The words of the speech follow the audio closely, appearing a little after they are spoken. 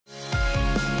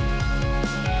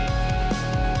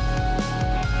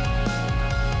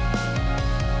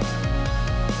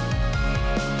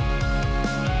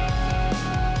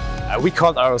We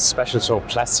called our special show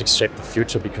Plastics Shape the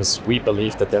Future because we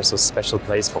believe that there's a special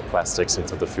place for plastics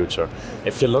into the future.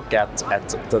 If you look at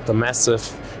the massive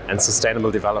and sustainable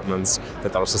developments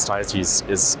that our society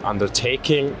is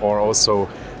undertaking, or also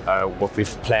what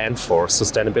we've planned for,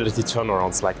 sustainability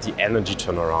turnarounds like the energy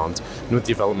turnaround, new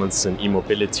developments in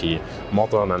e-mobility,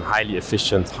 modern and highly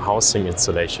efficient housing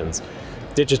installations,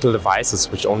 digital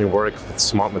devices which only work with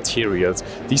smart materials,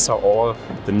 these are all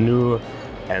the new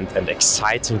and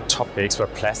exciting topics where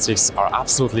plastics are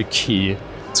absolutely key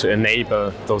to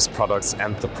enable those products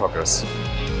and the progress.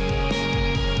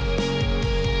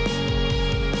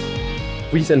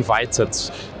 We've invited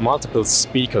multiple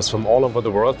speakers from all over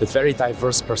the world with very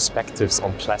diverse perspectives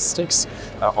on plastics,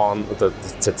 on the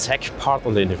tech part,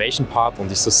 on the innovation part, on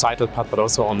the societal part, but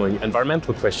also on the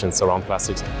environmental questions around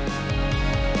plastics.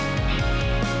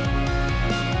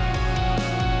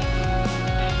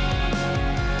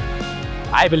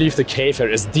 I believe the K Fair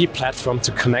is the platform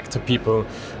to connect to people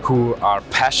who are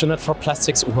passionate for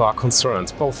plastics, who are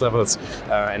concerned, both levels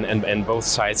and both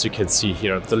sides you can see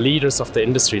here. The leaders of the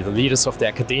industry, the leaders of the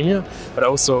academia, but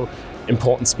also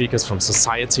important speakers from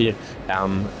society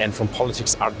and from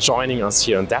politics are joining us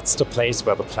here. And that's the place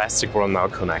where the plastic world now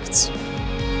connects.